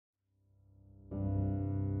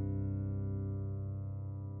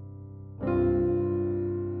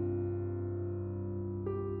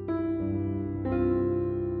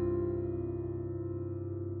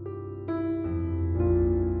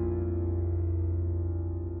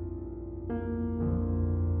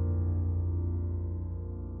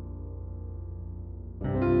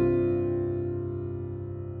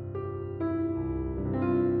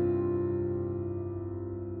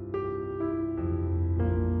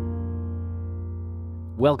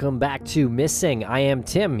Welcome back to Missing. I am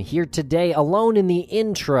Tim, here today alone in the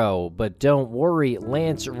intro, but don't worry,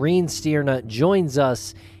 Lance Reinstierna joins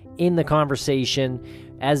us in the conversation,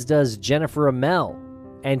 as does Jennifer Amell.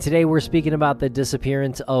 And today we're speaking about the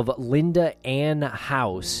disappearance of Linda Ann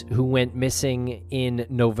House, who went missing in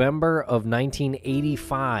November of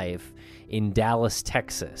 1985 in Dallas,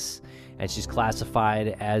 Texas. And she's classified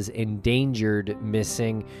as endangered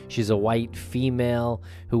missing. She's a white female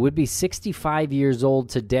who would be 65 years old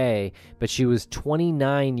today, but she was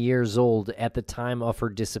 29 years old at the time of her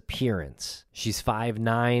disappearance. She's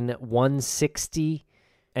 5'9", 160.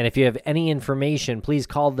 And if you have any information, please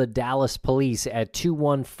call the Dallas police at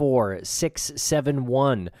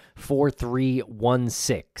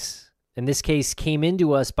 214-671-4316. And this case came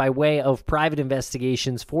into us by way of Private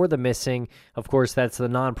Investigations for the Missing. Of course, that's the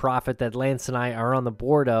nonprofit that Lance and I are on the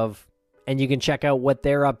board of. And you can check out what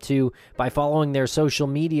they're up to by following their social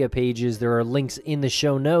media pages. There are links in the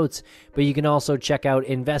show notes, but you can also check out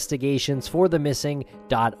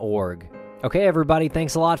investigationsforthemissing.org. Okay, everybody,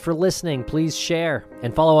 thanks a lot for listening. Please share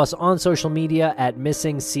and follow us on social media at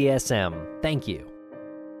MissingCSM. Thank you.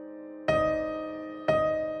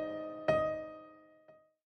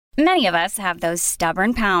 Many of us have those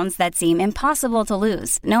stubborn pounds that seem impossible to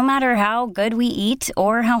lose, no matter how good we eat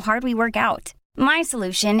or how hard we work out. My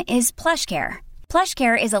solution is PlushCare.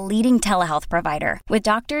 PlushCare is a leading telehealth provider with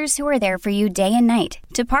doctors who are there for you day and night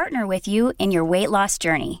to partner with you in your weight loss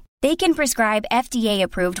journey. They can prescribe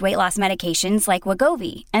FDA-approved weight loss medications like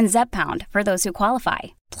Wegovy and Zepbound for those who qualify.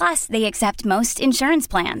 Plus, they accept most insurance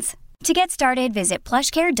plans. To get started, visit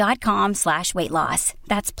plushcare.com/weightloss.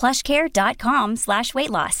 That's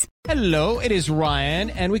plushcare.com/weightloss. Hello, it is Ryan,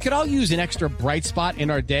 and we could all use an extra bright spot in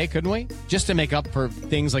our day, couldn't we? Just to make up for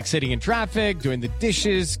things like sitting in traffic, doing the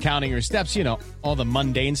dishes, counting your steps, you know, all the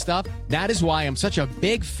mundane stuff. That is why I'm such a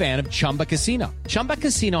big fan of Chumba Casino. Chumba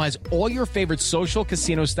Casino has all your favorite social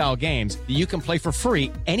casino-style games that you can play for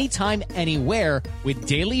free anytime, anywhere with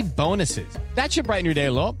daily bonuses. That should brighten your day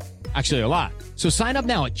a little. Actually, a lot. So sign up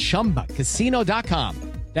now at ChumbaCasino.com.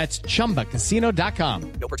 That's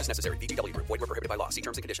ChumbaCasino.com. No purchase necessary. VGW Group. Void where prohibited by law. See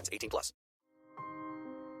terms and conditions. 18+.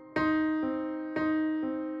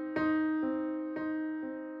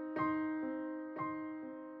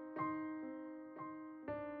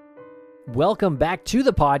 Welcome back to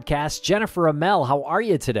the podcast. Jennifer Amell, how are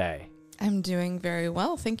you today? I'm doing very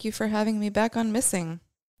well. Thank you for having me back on Missing.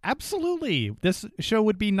 Absolutely. This show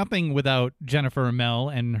would be nothing without Jennifer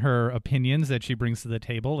Amell and her opinions that she brings to the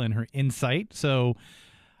table and her insight. So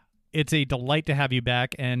it's a delight to have you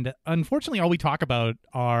back. And unfortunately, all we talk about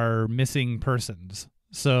are missing persons.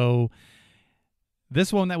 So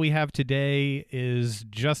this one that we have today is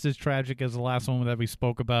just as tragic as the last one that we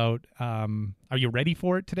spoke about. Are you ready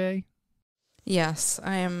for it today? Yes,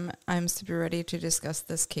 I'm super ready to discuss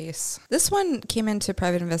this case. This one came into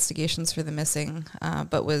Private Investigations for the Missing,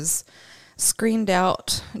 but was screened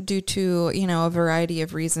out due to, a variety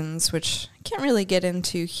of reasons, which I can't really get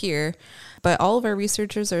into here. But all of our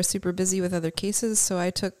researchers are super busy with other cases, so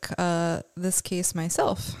I took this case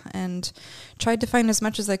myself and tried to find as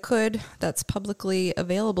much as I could that's publicly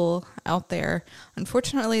available out there.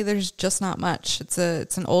 Unfortunately, there's just not much. It's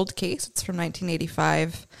an old case. It's from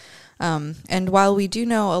 1985. And while we do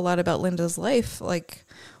know a lot about Linda's life,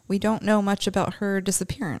 we don't know much about her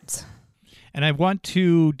disappearance. And I want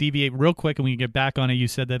to deviate real quick, and we can get back on it. You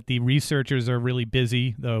said that the researchers are really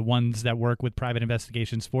busy, the ones that work with Private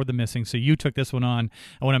Investigations for the Missing. So you took this one on.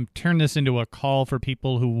 I want to turn this into a call for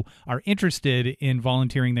people who are interested in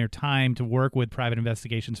volunteering their time to work with Private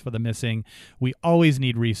Investigations for the Missing. We always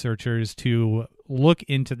need researchers to look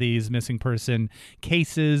into these missing person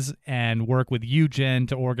cases and work with you, Jen,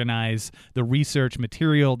 to organize the research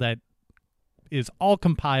material that is all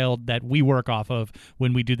compiled that we work off of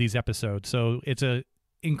when we do these episodes. So it's a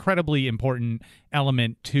incredibly important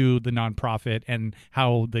element to the nonprofit and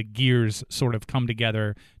how the gears sort of come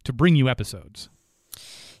together to bring you episodes.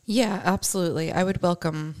 Yeah, absolutely. I would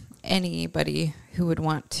welcome anybody who would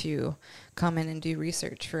want to come in and do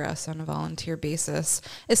research for us on a volunteer basis,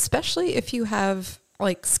 especially if you have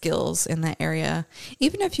skills in that area.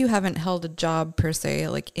 Even if you haven't held a job per se,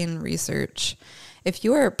 in research, if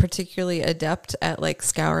you are particularly adept at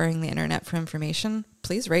scouring the internet for information,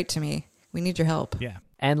 please write to me. We need your help. Yeah.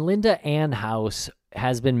 And Linda Ann House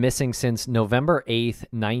has been missing since November 8th,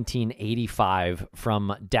 1985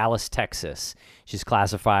 from Dallas, Texas. She's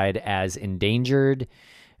classified as endangered,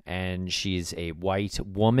 and she's a white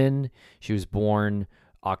woman. She was born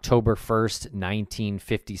October 1st,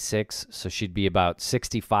 1956, so she'd be about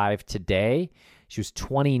 65 today. She was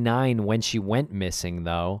 29 when she went missing,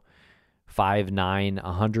 though. 5'9",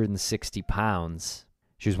 160 pounds.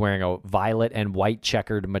 She was wearing a violet and white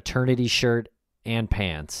checkered maternity shirt and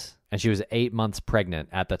pants, and she was 8 months pregnant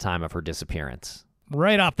at the time of her disappearance.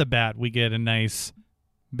 Right off the bat, we get a nice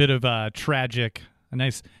bit of a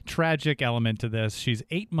nice tragic element to this. She's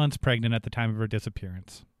 8 months pregnant at the time of her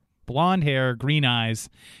disappearance. Blonde hair, green eyes.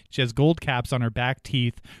 She has gold caps on her back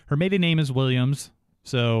teeth. Her maiden name is Williams,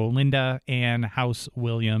 so Linda Ann House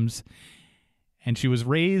Williams. And she was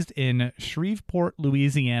raised in Shreveport,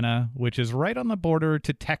 Louisiana, which is right on the border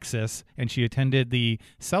to Texas. And she attended the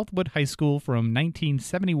Southwood High School from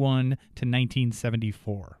 1971 to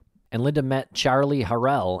 1974. And Linda met Charlie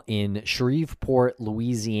Harrell in Shreveport,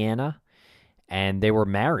 Louisiana, and they were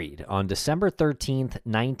married on December 13th,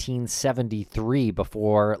 1973,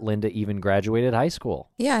 before Linda even graduated high school.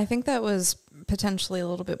 Yeah, I think that was potentially a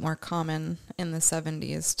little bit more common in the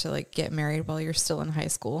 70s to like get married while you're still in high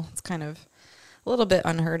school. It's kind of a little bit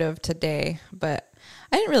unheard of today, but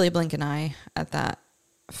I didn't really blink an eye at that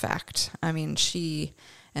fact. I mean, she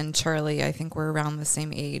and Charlie, I think, were around the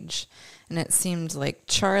same age, and it seemed like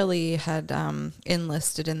Charlie had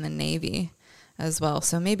enlisted in the Navy as well.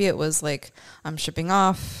 So maybe it was like, I'm shipping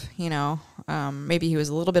off, maybe he was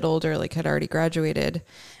a little bit older, like had already graduated,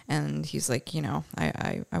 and he's like,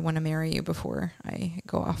 I want to marry you before I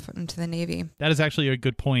go off into the Navy. That is actually a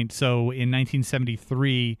good point. So in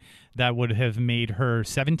 1973, that would have made her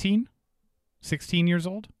 16 years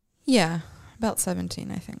old? Yeah, about 17,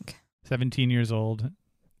 I think. 17 years old.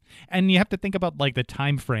 And you have to think about like the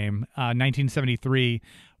time frame. 1973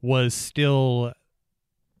 was still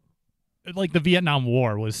like the Vietnam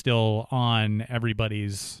War was still on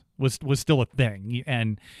everybody's was still a thing,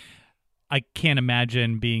 and I can't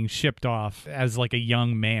imagine being shipped off as like a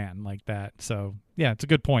young man like that. So yeah, it's a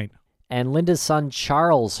good point. And Linda's son,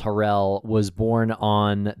 Charles Harrell, was born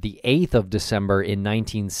on the 8th of December in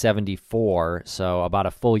 1974, so about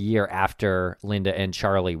a full year after Linda and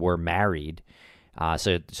Charlie were married.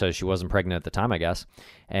 So she wasn't pregnant at the time, I guess.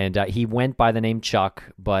 And he went by the name Chuck,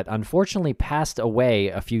 but unfortunately passed away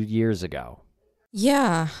a few years ago.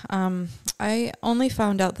 Yeah, I only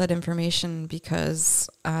found out that information because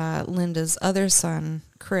Linda's other son,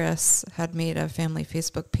 Chris, had made a family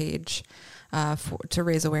Facebook page to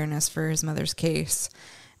raise awareness for his mother's case.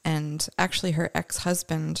 And actually her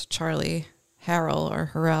ex-husband, Charlie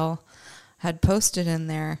Harrell, had posted in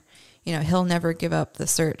there, he'll never give up the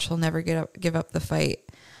search. He'll never give up the fight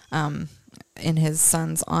in his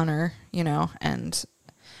son's honor, and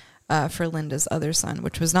for Linda's other son,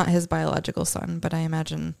 which was not his biological son, but I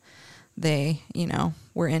imagine they,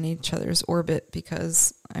 were in each other's orbit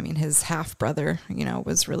because, his half-brother,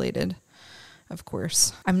 was related, of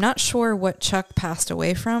course. I'm not sure what Chuck passed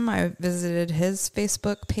away from. I visited his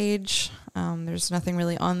Facebook page. There's nothing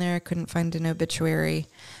really on there. I couldn't find an obituary,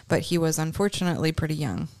 but he was unfortunately pretty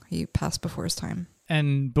young. He passed before his time.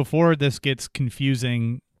 And before this gets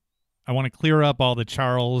confusing, I want to clear up all the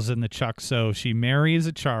Charles and the Chuck. So she marries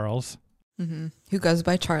a Charles. Mm-hmm. Who goes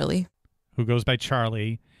by Charlie.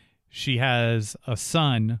 She has a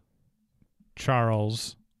son,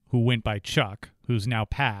 Charles, who went by Chuck, who's now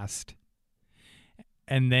passed.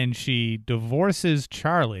 And then she divorces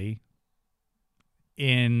Charlie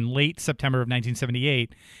in late September of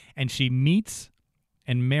 1978, and she meets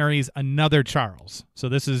and marries another Charles. So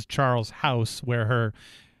this is Charles House, where her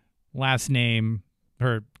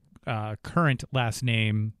current last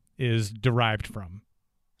name is derived from.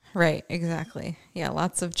 Right, exactly. Yeah,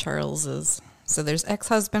 lots of Charleses. So there's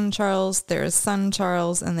ex-husband Charles, there's son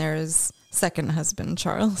Charles, and there's second husband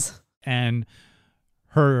Charles. And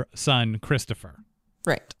her son Christopher.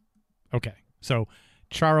 Right. Okay. So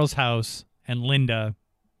Charles House and Linda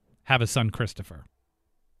have a son, Christopher.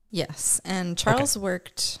 Yes. And Charles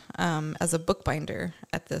worked as a bookbinder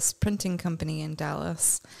at this printing company in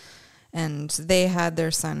Dallas. And they had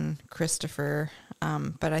their son, Christopher.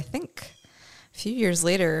 But I think a few years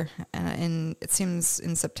later, it seems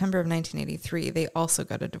in September of 1983, they also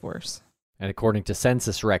got a divorce. And according to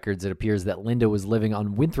census records, it appears that Linda was living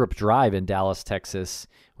on Winthrop Drive in Dallas, Texas,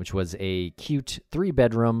 which was a cute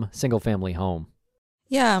 3-bedroom single-family home.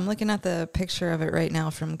 Yeah, I'm looking at the picture of it right now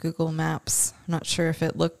from Google Maps. I'm not sure if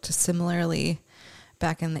it looked similarly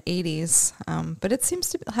back in the 80s, but it seems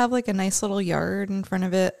to have like a nice little yard in front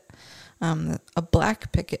of it. A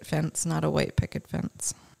black picket fence, not a white picket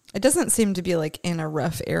fence. It doesn't seem to be like in a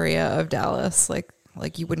rough area of Dallas, like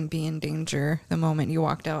you wouldn't be in danger the moment you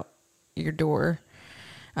walked out your door.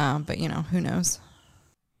 But who knows?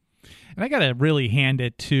 And I got to really hand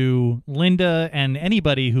it to Linda and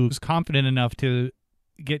anybody who's confident enough to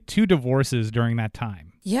get 2 divorces during that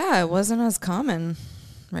time. Yeah, it wasn't as common,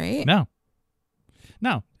 right? No.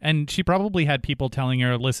 And she probably had people telling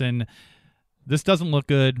her, listen, this doesn't look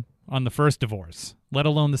good on the first divorce, let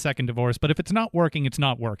alone the second divorce. But if it's not working, it's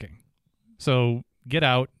not working. So get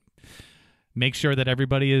out, make sure that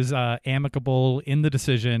everybody is amicable in the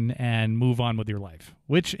decision, and move on with your life,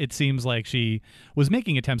 which it seems like she was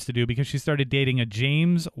making attempts to do because she started dating a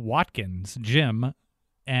James Watkins, Jim,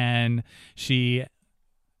 and she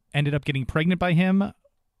ended up getting pregnant by him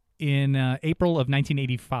in April of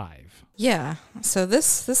 1985. Yeah, so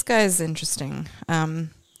this guy is interesting.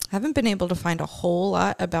 Haven't been able to find a whole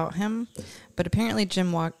lot about him, but apparently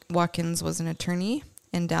Jim Watkins was an attorney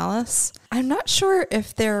in Dallas. I'm not sure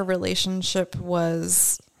if their relationship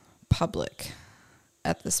was public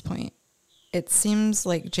at this point. It seems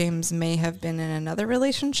like James may have been in another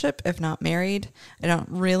relationship, if not married. I don't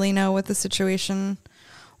really know what the situation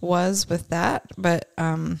was with that, but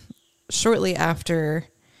shortly after,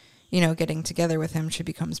 getting together with him, she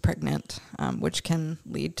becomes pregnant, which can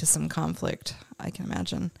lead to some conflict, I can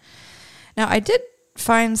imagine. Now, I did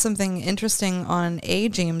find something interesting on a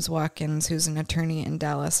James Watkins, who's an attorney in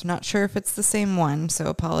Dallas. I'm not sure if it's the same one, so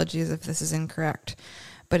apologies if this is incorrect.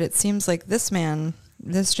 But it seems like this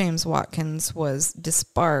James Watkins, was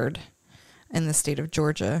disbarred in the state of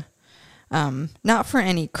Georgia, not for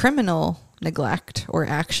any criminal neglect or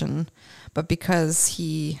action, but because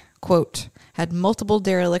he, quote, had multiple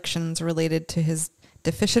derelictions related to his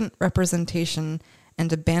deficient representation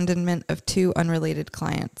and abandonment of 2 unrelated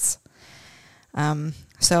clients.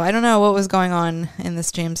 So I don't know what was going on in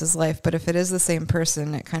this James's life, but if it is the same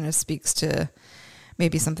person, it kind of speaks to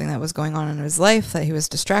maybe something that was going on in his life, that he was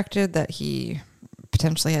distracted, that he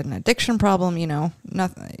potentially had an addiction problem.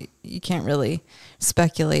 Nothing. You can't really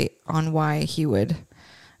speculate on why he would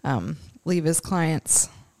leave his clients,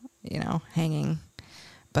 hanging.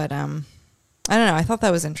 But I don't know. I thought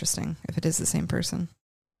that was interesting, if it is the same person.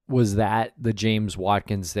 Was that the James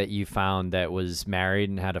Watkins that you found that was married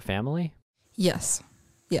and had a family? Yes.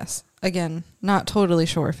 Again, not totally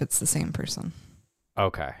sure if it's the same person.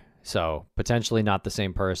 Okay. So potentially not the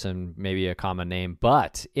same person, maybe a common name.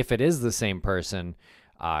 But if it is the same person,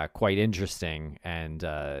 quite interesting, and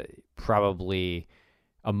probably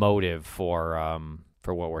a motive for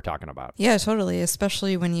what we're talking about. Yeah, totally.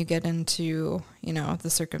 Especially when you get into, the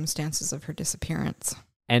circumstances of her disappearance.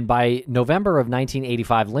 And by November of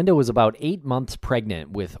 1985, Linda was about 8 months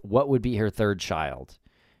pregnant with what would be her third child.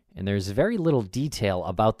 And there's very little detail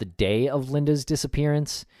about the day of Linda's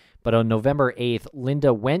disappearance, but on November 8th,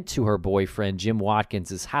 Linda went to her boyfriend Jim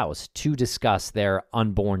Watkins' house to discuss their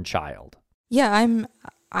unborn child. Yeah,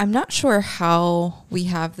 I'm not sure how we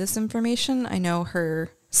have this information. I know her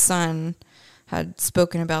son had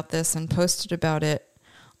spoken about this and posted about it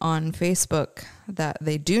on Facebook, that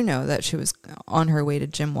they do know that she was on her way to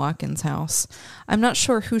Jim Watkins' house. I'm not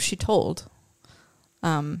sure who she told,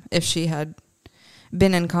 if she had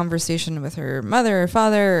been in conversation with her mother or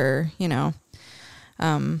father,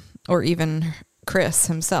 or even Chris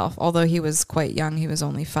himself, although he was quite young. He was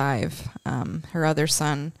only 5. Her other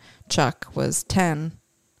son, Chuck, was 10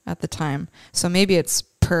 at the time. So maybe it's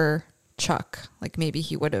per Chuck. Like maybe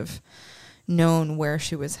he would have known where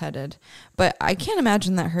she was headed. But I can't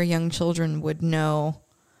imagine that her young children would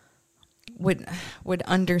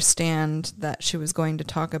understand that she was going to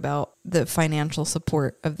talk about the financial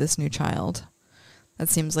support of this new child. That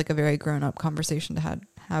seems like a very grown-up conversation to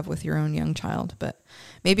have with your own young child, but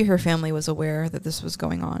maybe her family was aware that this was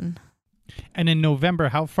going on. And in November,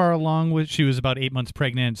 how far along was she? Was about 8 months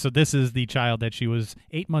pregnant. So this is the child that she was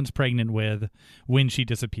 8 months pregnant with when she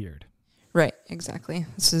disappeared. Right, exactly.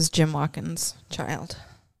 This is Jim Watkins' child.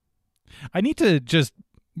 I need to just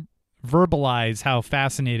verbalize how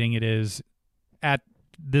fascinating it is at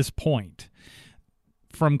this point.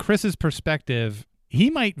 From Chris's perspective, he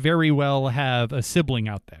might very well have a sibling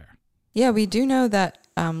out there. Yeah, we do know that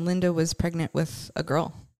Linda was pregnant with a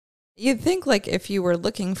girl. You'd think, like, if you were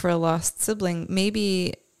looking for a lost sibling,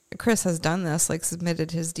 maybe Chris has done this, like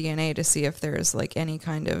submitted his DNA to see if there's like any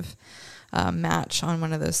kind of match on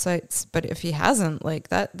one of those sites. But if he hasn't, like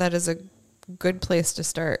that is a good place to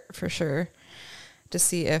start for sure, to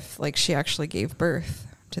see if like she actually gave birth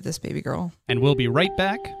to this baby girl. And we'll be right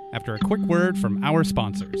back after a quick word from our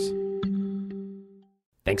sponsors.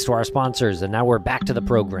 Thanks to our sponsors, and now we're back to the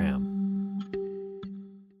program.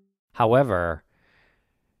 However,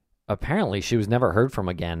 apparently she was never heard from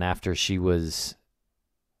again after she was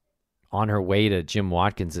on her way to Jim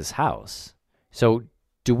Watkins' house. So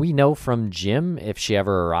do we know from Jim if she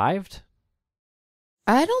ever arrived?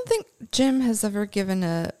 I don't think Jim has ever given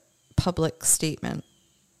a public statement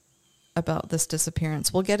about this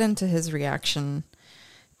disappearance. We'll get into his reaction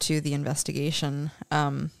to the investigation.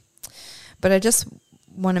 But I just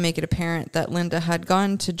want to make it apparent that Linda had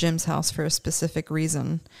gone to Jim's house for a specific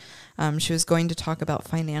reason. She was going to talk about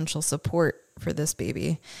financial support for this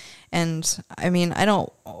baby. And I mean, I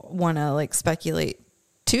don't want to like speculate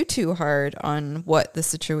too hard on what the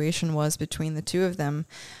situation was between the two of them,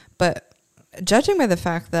 but judging by the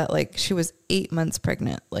fact that like she was 8 months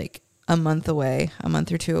pregnant, like a month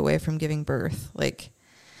or two away from giving birth, like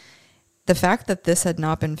the fact that this had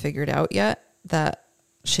not been figured out yet, that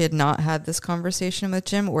she had not had this conversation with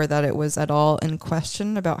Jim, or that it was at all in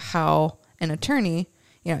question about how an attorney,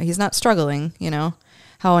 you know, he's not struggling, you know,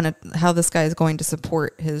 how this guy is going to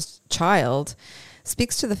support his child,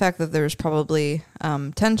 speaks to the fact that there's probably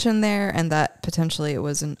tension there, and that potentially it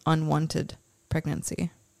was an unwanted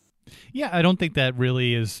pregnancy. Yeah, I don't think that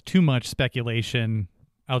really is too much speculation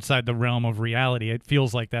outside the realm of reality. It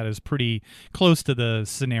feels like that is pretty close to the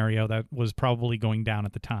scenario that was probably going down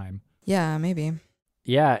at the time. Yeah, maybe.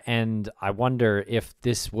 Yeah, and I wonder if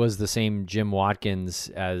this was the same Jim Watkins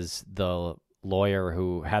as the lawyer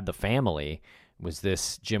who had the family. Was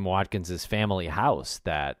this Jim Watkins's family house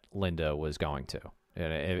that Linda was going to?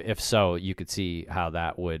 And if so, you could see how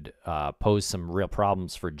that would pose some real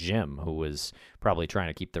problems for Jim, who was probably trying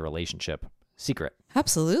to keep the relationship secret.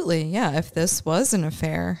 Absolutely. Yeah. If this was an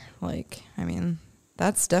affair, like, I mean,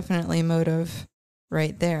 that's definitely motive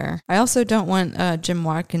right there. I also don't want Jim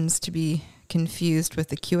Watkins to be confused with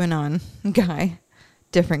the QAnon guy.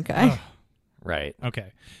 Different guy. Right.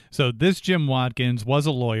 Okay. So this Jim Watkins was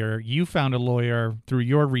a lawyer. You found a lawyer through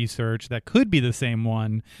your research that could be the same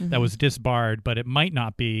one that was disbarred, but it might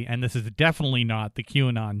not be. And this is definitely not the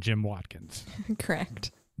QAnon Jim Watkins.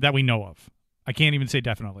 Correct. That we know of. I can't even say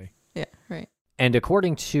definitely. Yeah, right. And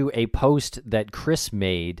according to a post that Chris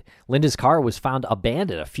made, Linda's car was found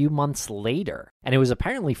abandoned a few months later. And it was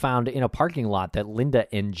apparently found in a parking lot that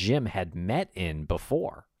Linda and Jim had met in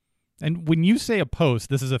before. And when you say a post,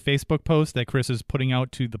 this is a Facebook post that Chris is putting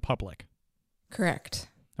out to the public. Correct.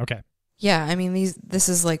 Okay. Yeah, I mean, this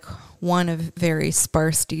is like one of very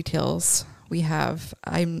sparse details we have.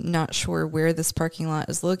 I'm not sure where this parking lot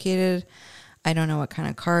is located. I don't know what kind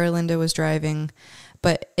of car Linda was driving,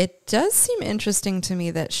 but it does seem interesting to me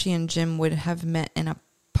that she and Jim would have met in a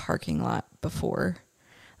parking lot before.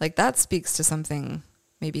 Like, that speaks to something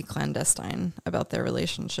maybe clandestine about their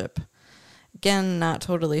relationship. Again, not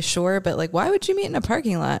totally sure, but like, why would you meet in a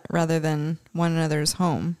parking lot rather than one another's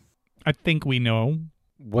home? I think we know.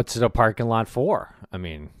 What's it a parking lot for? I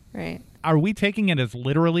mean... Right. Are we taking it as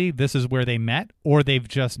literally this is where they met, or they've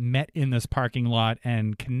just met in this parking lot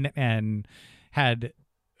and had...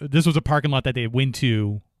 This was a parking lot that they went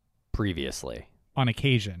to... previously. On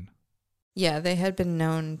occasion. Yeah, they had been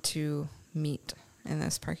known to meet in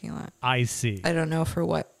this parking lot. I see. I don't know for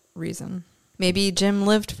what reason. Maybe Jim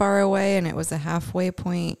lived far away and it was a halfway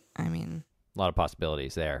point. I mean... A lot of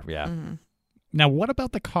possibilities there, yeah. Mm-hmm. Now, what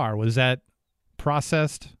about the car? Was that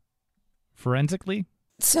processed forensically?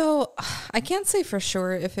 So, I can't say for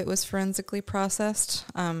sure if it was forensically processed.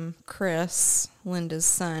 Chris, Linda's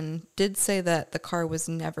son, did say that the car was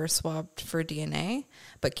never swabbed for DNA.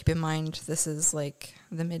 But keep in mind, this is like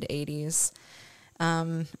the mid-'80s.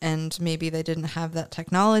 And maybe they didn't have that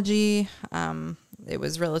technology. It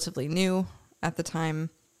was relatively new at the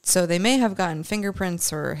time. So they may have gotten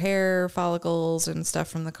fingerprints or hair follicles and stuff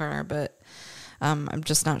from the car, but I'm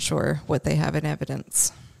just not sure what they have in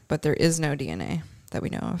evidence. But there is no DNA that we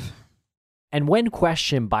know of. And when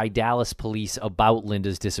questioned by Dallas police about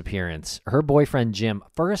Linda's disappearance, her boyfriend Jim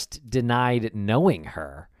first denied knowing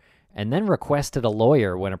her and then requested a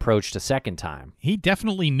lawyer when approached a second time. He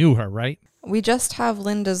definitely knew her, right? We just have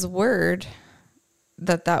Linda's word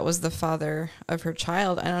that was the father of her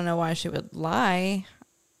child. I don't know why she would lie.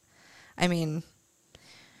 I mean,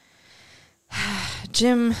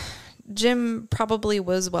 Jim probably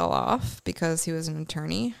was well off because he was an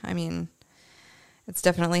attorney. I mean, it's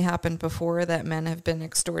definitely happened before that men have been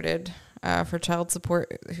extorted for child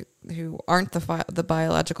support who aren't the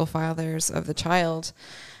biological fathers of the child.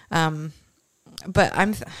 But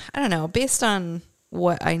I don't know, based on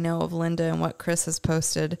what I know of Linda and what Chris has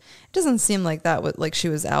posted, it doesn't seem like like she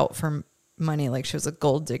was out for money, like she was a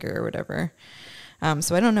gold digger or whatever.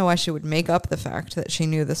 So I don't know why she would make up the fact that she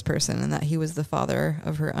knew this person and that he was the father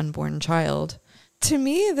of her unborn child. To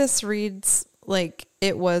me, this reads like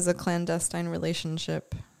it was a clandestine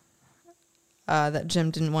relationship that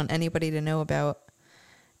Jim didn't want anybody to know about.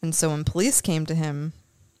 And so when police came to him,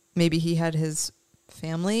 maybe he had his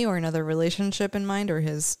family or another relationship in mind, or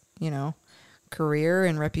his, career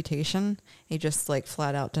and reputation. He just like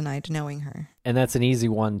flat out denied knowing her. And that's an easy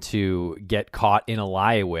one to get caught in a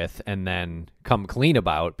lie with and then come clean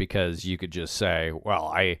about, because you could just say, well,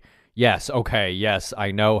 I yes, okay, yes,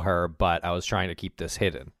 I know her, but I was trying to keep this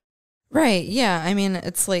hidden. Right. Yeah. I mean,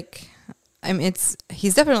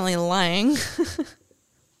 he's definitely lying.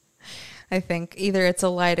 I think either it's a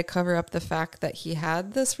lie to cover up the fact that he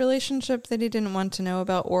had this relationship that he didn't want to know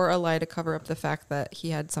about, or a lie to cover up the fact that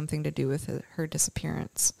he had something to do with her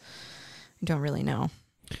disappearance. I don't really know.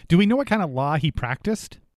 Do we know what kind of law he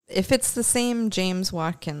practiced? If it's the same James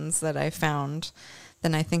Watkins that I found,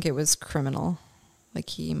 then I think it was criminal. Like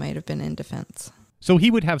he might have been in defense. So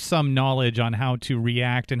he would have some knowledge on how to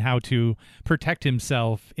react and how to protect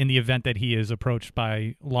himself in the event that he is approached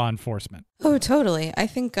by law enforcement. Oh, totally. I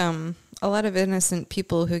think a lot of innocent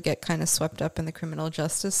people who get kind of swept up in the criminal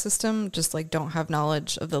justice system just like don't have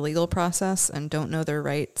knowledge of the legal process and don't know their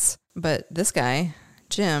rights. But this guy,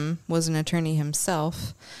 Jim, was an attorney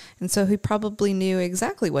himself, and so he probably knew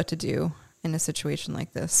exactly what to do in a situation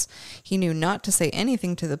like this. He knew not to say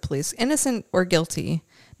anything to the police, innocent or guilty,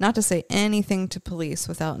 not to say anything to police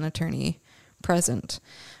without an attorney present.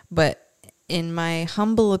 But in my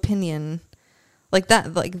humble opinion, like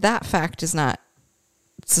that fact is not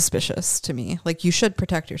suspicious to me. Like, you should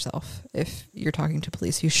protect yourself if you're talking to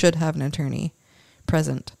police. You should have an attorney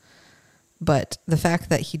present. But the fact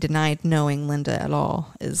that he denied knowing Linda at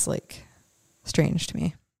all is like strange to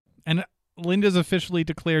me. And Linda's officially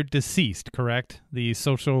declared deceased, correct? The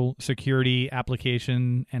Social Security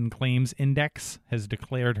Application and Claims Index has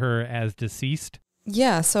declared her as deceased.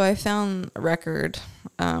 Yeah, so I found a record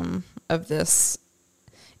of this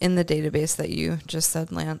in the database that you just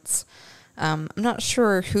said, Lance. I'm not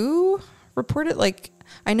sure who reported. Like,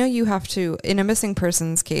 I know you have to, in a missing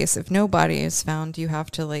persons case, if no body is found, you have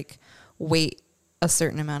to like wait a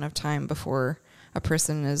certain amount of time before a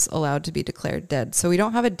person is allowed to be declared dead. So we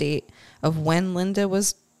don't have a date of when Linda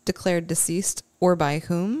was declared deceased or by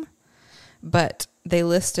whom, but they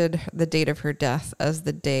listed the date of her death as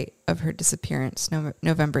the date of her disappearance,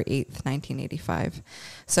 November 8th, 1985.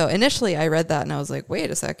 So initially I read that and I was like,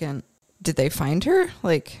 wait a second, did they find her?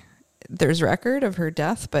 Like, there's record of her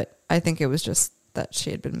death, but I think it was just that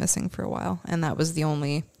she had been missing for a while, and that was the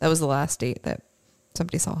last date that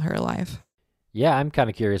somebody saw her alive. Yeah, I'm kind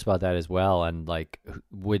of curious about that as well. And like,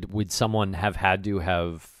 would someone have had to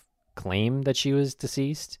have claimed that she was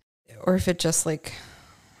deceased? Or if it just like,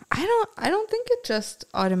 I don't think it just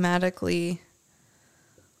automatically,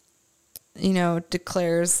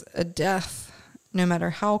 declares a death no matter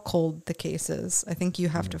how cold the case is. I think you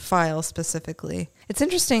have to file specifically. It's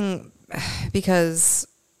interesting because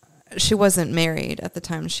she wasn't married at the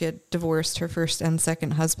time. She had divorced her first and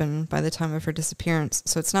second husband by the time of her disappearance.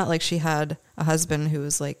 So it's not like she had a husband who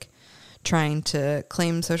was like trying to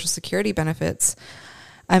claim Social Security benefits.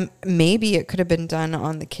 Maybe it could have been done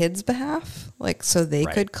on the kids' behalf, like so they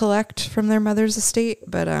could collect from their mother's estate.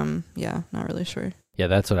 But yeah, not really sure. Yeah,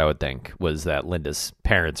 that's what I would think, was that Linda's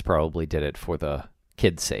parents probably did it for the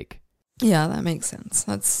kids' sake. Yeah, that makes sense.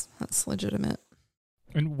 That's legitimate.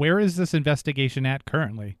 And where is this investigation at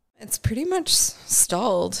currently? It's pretty much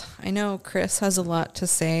stalled. I know Chris has a lot to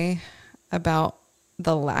say about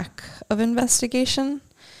the lack of investigation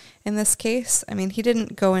in this case. I mean, he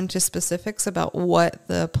didn't go into specifics about what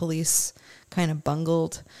the police kind of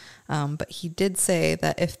bungled, but he did say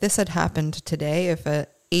that if this had happened today, if a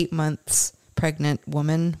 8 months pregnant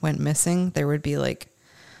woman went missing, there would be like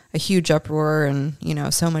a huge uproar and,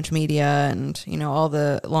 so much media and, all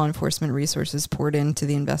the law enforcement resources poured into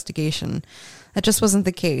the investigation. That just wasn't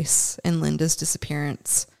the case in Linda's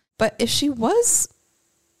disappearance. But if she was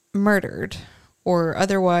murdered or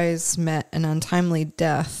otherwise met an untimely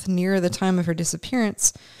death near the time of her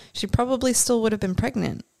disappearance, she probably still would have been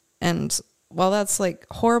pregnant. And while that's like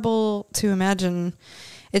horrible to imagine,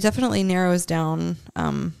 it definitely narrows down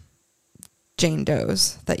Jane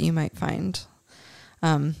Does that you might find.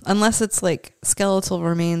 Unless it's like skeletal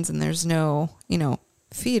remains and there's no,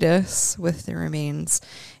 fetus with the remains,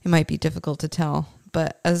 it might be difficult to tell.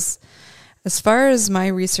 But as far as my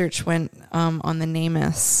research went on the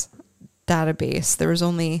NamUs database, there was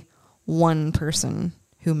only one person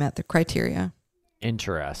who met the criteria.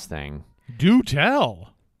 Interesting. Do tell.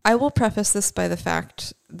 I will preface this by the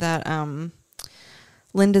fact that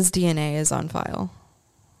Linda's DNA is on file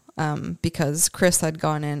because Chris had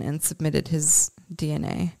gone in and submitted his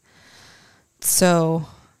DNA. So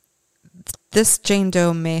this Jane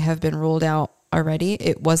Doe may have been ruled out already.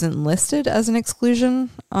 It wasn't listed as an exclusion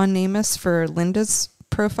on NamUs for Linda's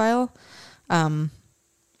profile,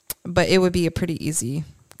 but it would be a pretty easy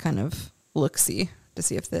kind of look-see to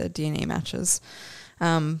see if the DNA matches.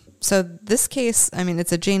 So this case, I mean,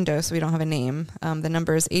 it's a Jane Doe, so we don't have a name. The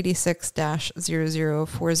number is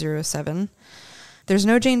 86-00407. There's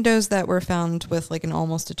no Jane Does that were found with like an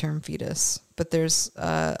almost to term fetus, but there's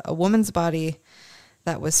a woman's body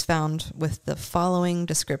that was found with the following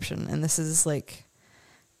description. And this is like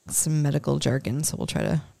some medical jargon, so we'll try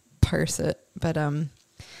to parse it. But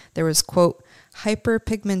there was, quote,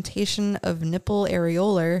 hyperpigmentation of nipple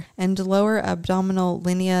areolar and lower abdominal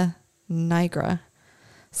linea nigra,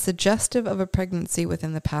 suggestive of a pregnancy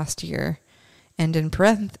within the past year. And in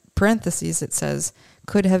parentheses, it says,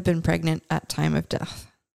 could have been pregnant at time of death.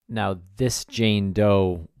 Now, this Jane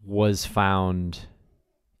Doe was found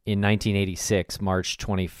in 1986, March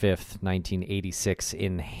 25th, 1986,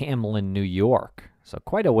 in Hamlin, New York. So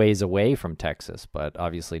quite a ways away from Texas, but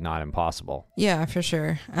obviously not impossible. Yeah, for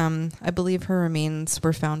sure. I believe her remains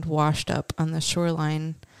were found washed up on the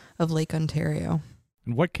shoreline of Lake Ontario.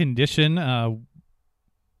 And what condition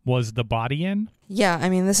was the body in? Yeah, I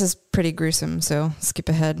mean, this is pretty gruesome, so skip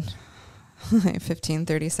ahead like 15,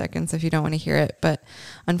 30 seconds if you don't want to hear it. But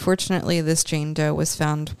unfortunately, this Jane Doe was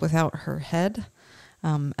found without her head.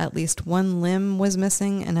 At least one limb was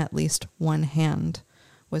missing and at least one hand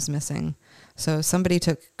was missing. So somebody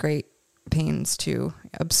took great pains to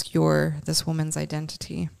obscure this woman's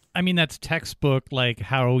identity. I mean, that's textbook, like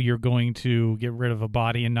how you're going to get rid of a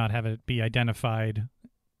body and not have it be identified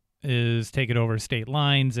is take it over state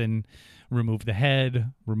lines and remove the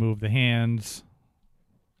head, remove the hands.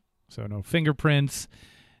 So no fingerprints,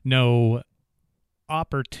 no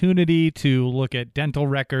opportunity to look at dental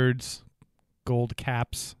records, gold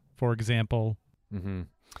caps, for example. Mm-hmm.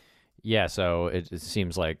 Yeah, so it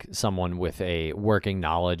seems like someone with a working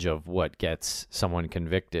knowledge of what gets someone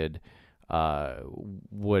convicted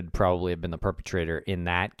would probably have been the perpetrator in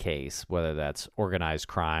that case, whether that's organized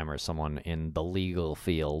crime or someone in the legal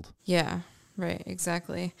field. Yeah, right,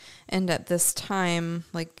 exactly. And at this time,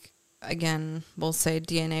 like, again, we'll say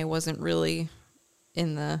DNA wasn't really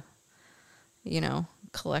in the,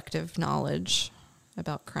 collective knowledge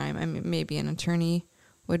about crime. I mean, maybe an attorney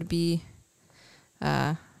would be,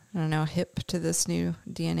 hip to this new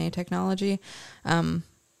DNA technology.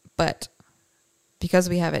 But because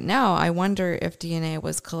we have it now, I wonder if DNA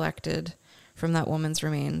was collected from that woman's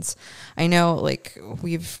remains. I know, like,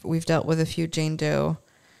 we've dealt with a few Jane Doe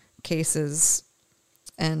cases,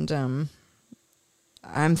 and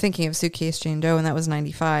I'm thinking of Suitcase Jane Doe, and that was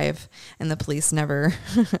 1995, and the police never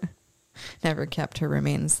kept her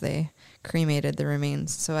remains. They cremated the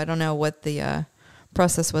remains. So I don't know what the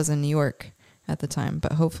process was in New York at the time,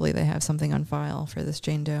 but hopefully they have something on file for this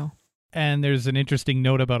Jane Doe. And there's an interesting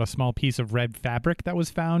note about a small piece of red fabric that was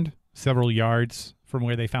found several yards from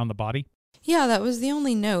where they found the body. Yeah, that was the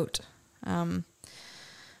only note. Not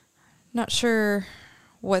sure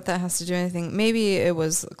what that has to do with anything. Maybe it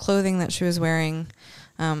was clothing that she was wearing.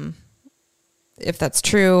 If that's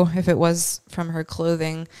true, if it was from her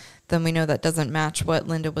clothing, then we know that doesn't match what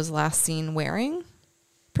Linda was last seen wearing,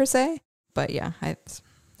 per se. But yeah,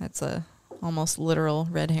 that's a almost literal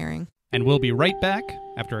red herring. And we'll be right back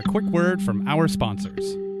after a quick word from our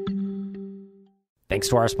sponsors. Thanks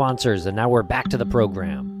to our sponsors, and now we're back to the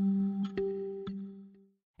program.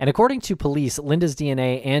 And according to police, Linda's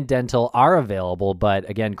DNA and dental are available, but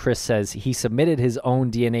again, Chris says he submitted his own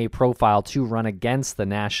DNA profile to run against the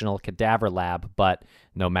National Cadaver Lab, but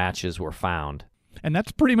no matches were found. And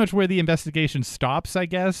that's pretty much where the investigation stops, I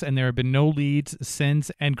guess, and there have been no leads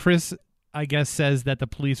since. And Chris, I guess, says that the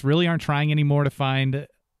police really aren't trying anymore to find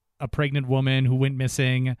a pregnant woman who went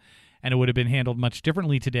missing, and it would have been handled much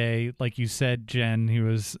differently today. Like you said, Jen, he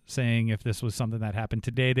was saying if this was something that happened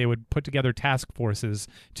today, they would put together task forces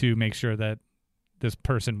to make sure that this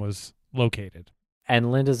person was located.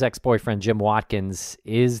 And Linda's ex-boyfriend, Jim Watkins,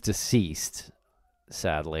 is deceased,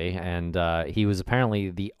 sadly, and he was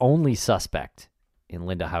apparently the only suspect in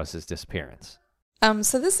Linda House's disappearance.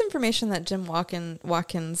 So this information that Jim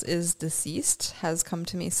Watkins is deceased has come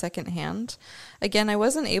to me secondhand. Again, I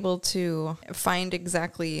wasn't able to find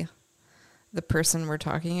exactly the person we're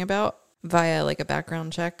talking about via like a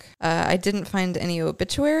background check. I didn't find any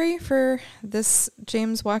obituary for this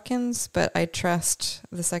James Watkins, but I trust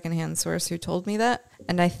the secondhand source who told me that.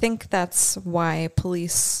 And I think that's why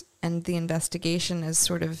police and the investigation is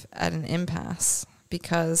sort of at an impasse,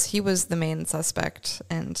 because he was the main suspect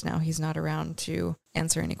and now he's not around to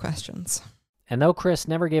answer any questions. And though Chris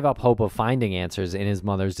never gave up hope of finding answers in his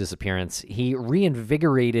mother's disappearance, he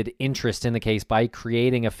reinvigorated interest in the case by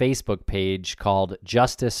creating a Facebook page called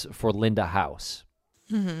Justice for Linda House.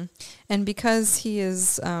 Mm-hmm. And because he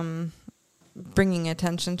is bringing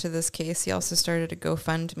attention to this case, he also started a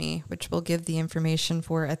GoFundMe, which we'll give the information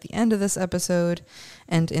for at the end of this episode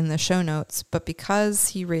and in the show notes. But because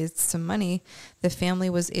he raised some money, the family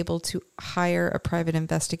was able to hire a private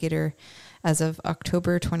investigator as of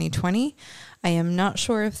October 2020. I am not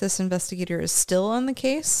sure if this investigator is still on the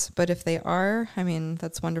case, but if they are, I mean,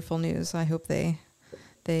 that's wonderful news. I hope they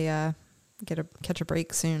catch a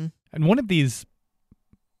break soon. And one of these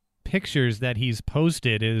pictures that he's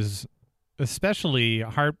posted is especially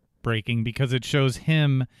heartbreaking because it shows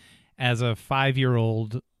him as a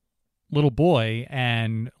 5-year-old little boy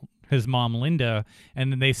and his mom Linda,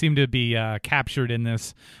 and they seem to be captured in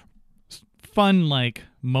this fun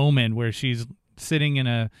moment where she's sitting in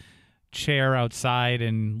a chair outside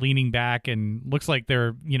and leaning back, and looks like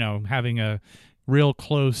they're having a real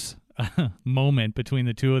close moment between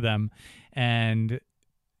the two of them. And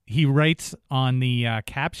he writes on the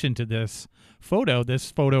caption to this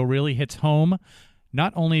photo really hits home,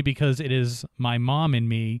 not only because it is my mom and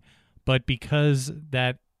me, but because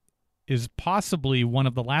that is possibly one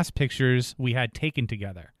of the last pictures we had taken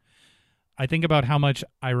together. I think about how much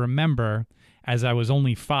I remember as I was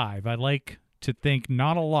only 5. I like to think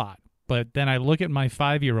not a lot, but then I look at my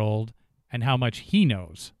 5-year-old and how much he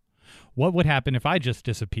knows. What would happen if I just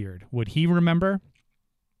disappeared? Would he remember?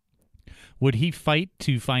 Would he fight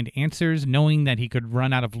to find answers knowing that he could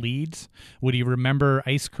run out of leads? Would he remember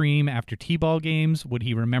ice cream after t-ball games? Would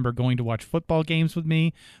he remember going to watch football games with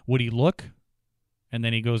me? Would he look? And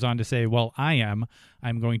then he goes on to say, well, I'm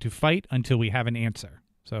going to fight until we have an answer.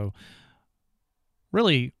 So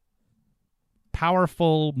really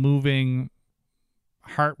powerful, moving,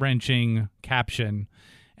 heart-wrenching caption,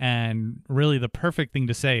 and really the perfect thing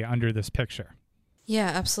to say under this picture. Yeah,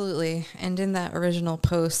 absolutely. And in that original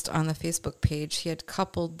post on the Facebook page, he had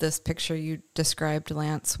coupled this picture you described,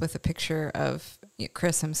 Lance, with a picture of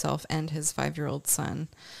Chris himself and his 5-year-old son.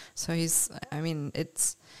 So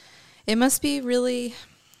it must be really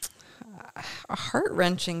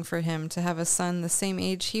heart-wrenching for him to have a son the same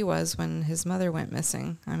age he was when his mother went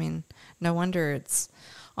missing. I mean, no wonder it's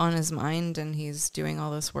on his mind, and he's doing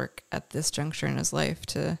all this work at this juncture in his life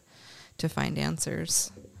to find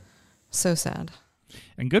answers. So sad.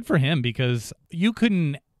 And good for him, because you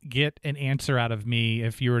couldn't get an answer out of me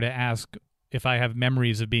if you were to ask if I have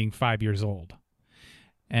memories of being 5 years old.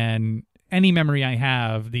 And any memory I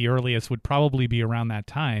have, the earliest would probably be around that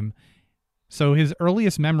time. So his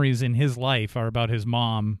earliest memories in his life are about his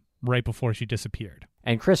mom right before she disappeared.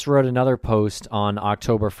 And Chris wrote another post on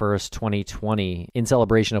October 1st, 2020, in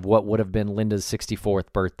celebration of what would have been Linda's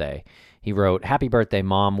 64th birthday. He wrote, "Happy birthday,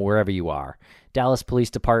 Mom, wherever you are. Dallas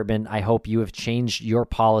Police Department, I hope you have changed your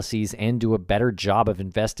policies and do a better job of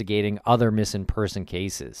investigating other missing person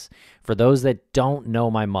cases. For those that don't know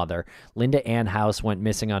my mother, Linda Ann House went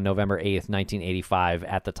missing on November 8th, 1985,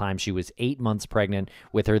 at the time she was 8 months pregnant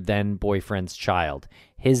with her then boyfriend's child.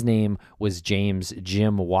 His name was James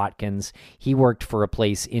Jim Watkins. He worked for a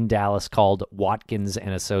place in Dallas called Watkins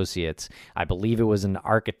and Associates. I believe it was an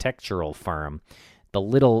architectural firm. The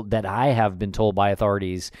little that I have been told by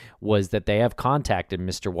authorities was that they have contacted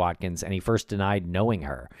Mr. Watkins, and he first denied knowing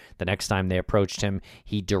her. The next time they approached him,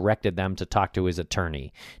 he directed them to talk to his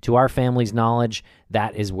attorney. To our family's knowledge,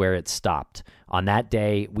 that is where it stopped. On that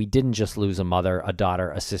day, we didn't just lose a mother, a daughter,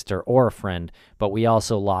 a sister, or a friend, but we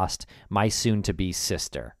also lost my soon-to-be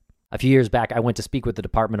sister. A few years back, I went to speak with the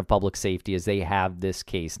Department of Public Safety as they have this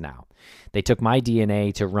case now. They took my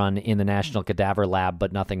DNA to run in the National Cadaver Lab,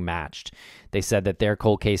 but nothing matched. They said that their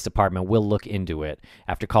cold case department will look into it.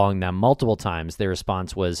 After calling them multiple times, their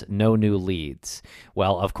response was no new leads.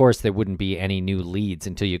 Well, of course there wouldn't be any new leads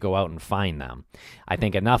until you go out and find them. I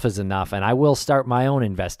think enough is enough, and I will start my own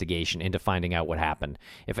investigation into finding out what happened.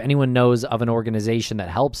 If anyone knows of an organization that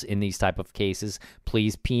helps in these type of cases,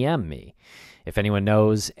 please PM me. If anyone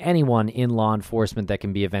knows anyone in law enforcement that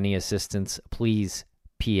can be of any assistance, please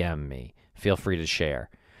PM me. Feel free to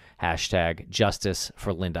share. #Justice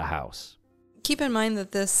for Linda House. Keep in mind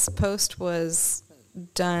that this post was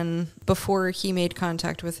done before he made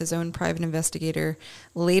contact with his own private investigator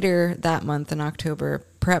later that month in October,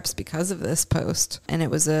 perhaps because of this post. And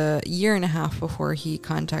it was a year and a half before he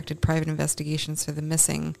contacted Private Investigations for the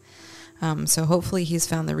Missing. So hopefully he's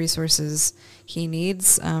found the resources he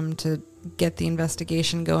needs to get the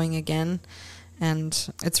investigation going again.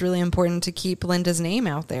 And it's really important to keep Linda's name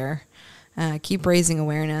out there, keep raising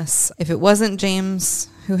awareness. If it wasn't James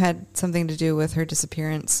who had something to do with her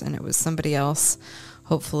disappearance and it was somebody else,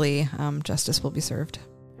 hopefully justice will be served.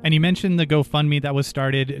 And you mentioned the GoFundMe that was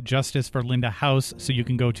started, Justice for Linda House. So you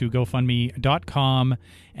can go to GoFundMe.com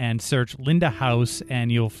and search Linda House,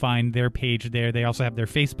 and you'll find their page there. They also have their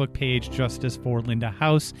Facebook page, Justice for Linda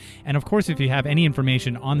House. And of course, if you have any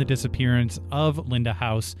information on the disappearance of Linda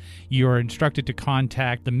House, you're instructed to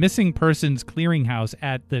contact the Missing Persons Clearinghouse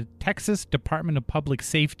at the Texas Department of Public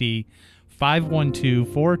Safety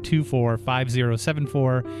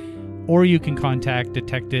 512-424-5074, or you can contact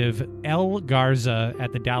Detective L. Garza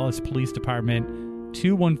at the Dallas Police Department,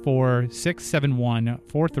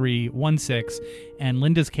 214-671-4316, and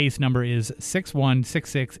Linda's case number is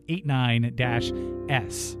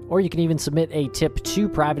 616689-S. Or you can even submit a tip to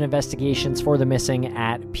Private Investigations for the Missing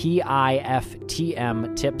at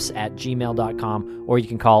piftmtips@gmail.com, or you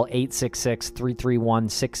can call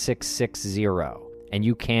 866-331-6660, and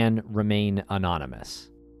you can remain anonymous.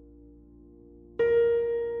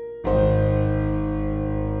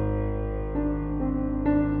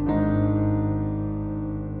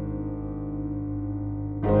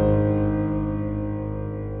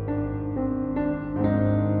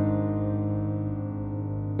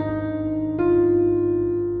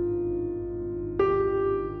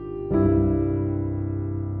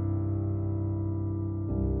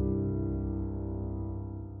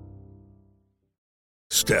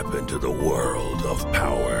 Step into the world of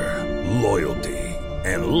power, loyalty,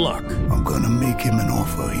 and luck. I'm gonna make him an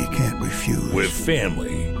offer he can't refuse. With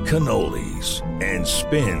family, cannolis, and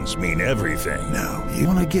spins mean everything. Now, you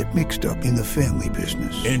wanna get mixed up in the family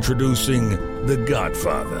business. Introducing The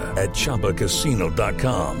Godfather at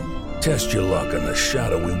ChumbaCasino.com. Test your luck in the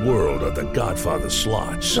shadowy world of The Godfather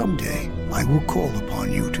slot. Someday, I will call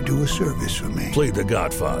upon you to do a service for me. Play The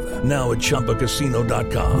Godfather now at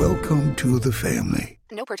ChumbaCasino.com. Welcome to the family.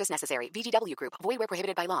 No purchase necessary. VGW Group. Void where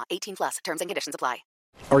prohibited by law. 18+. Terms and conditions apply.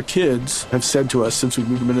 Our kids have said to us since we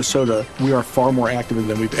moved to Minnesota, we are far more active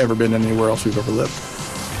than we've ever been anywhere else we've ever lived.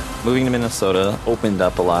 Moving to Minnesota opened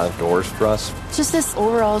up a lot of doors for us. Just this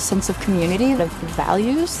overall sense of community, the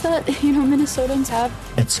values that, Minnesotans have.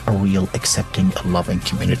 It's a real accepting, loving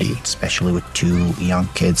community, especially with 2 young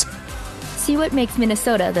kids. See what makes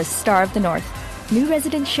Minnesota the star of the North. New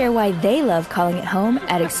residents share why they love calling it home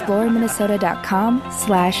at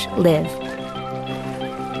exploreminnesota.com/live.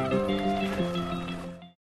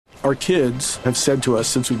 Our kids have said to us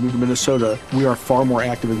since we moved to Minnesota, we are far more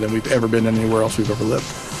active than we've ever been anywhere else we've ever lived.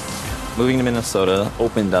 Moving to Minnesota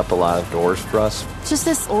opened up a lot of doors for us. Just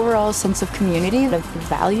this overall sense of community, the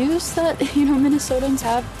values that, Minnesotans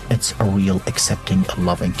have. It's a real accepting,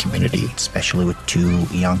 loving community, especially with 2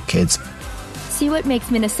 young kids. See what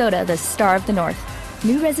makes Minnesota the star of the North.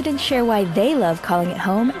 New residents share why they love calling it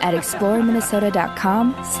home at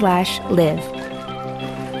exploreminnesota.com/live.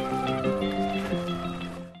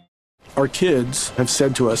 Our kids have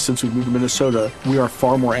said to us since we moved to Minnesota, we are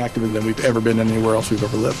far more active than we've ever been anywhere else we've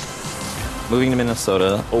ever lived. Moving to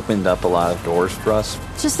Minnesota opened up a lot of doors for us.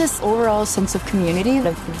 Just this overall sense of community,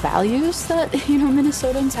 the values that,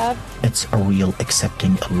 Minnesotans have. It's a real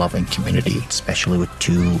accepting, loving community, especially with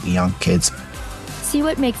 2 young kids. See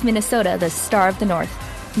what makes Minnesota the star of the North.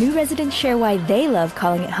 New residents share why they love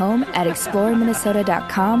calling it home at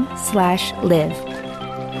exploreminnesota.com/live.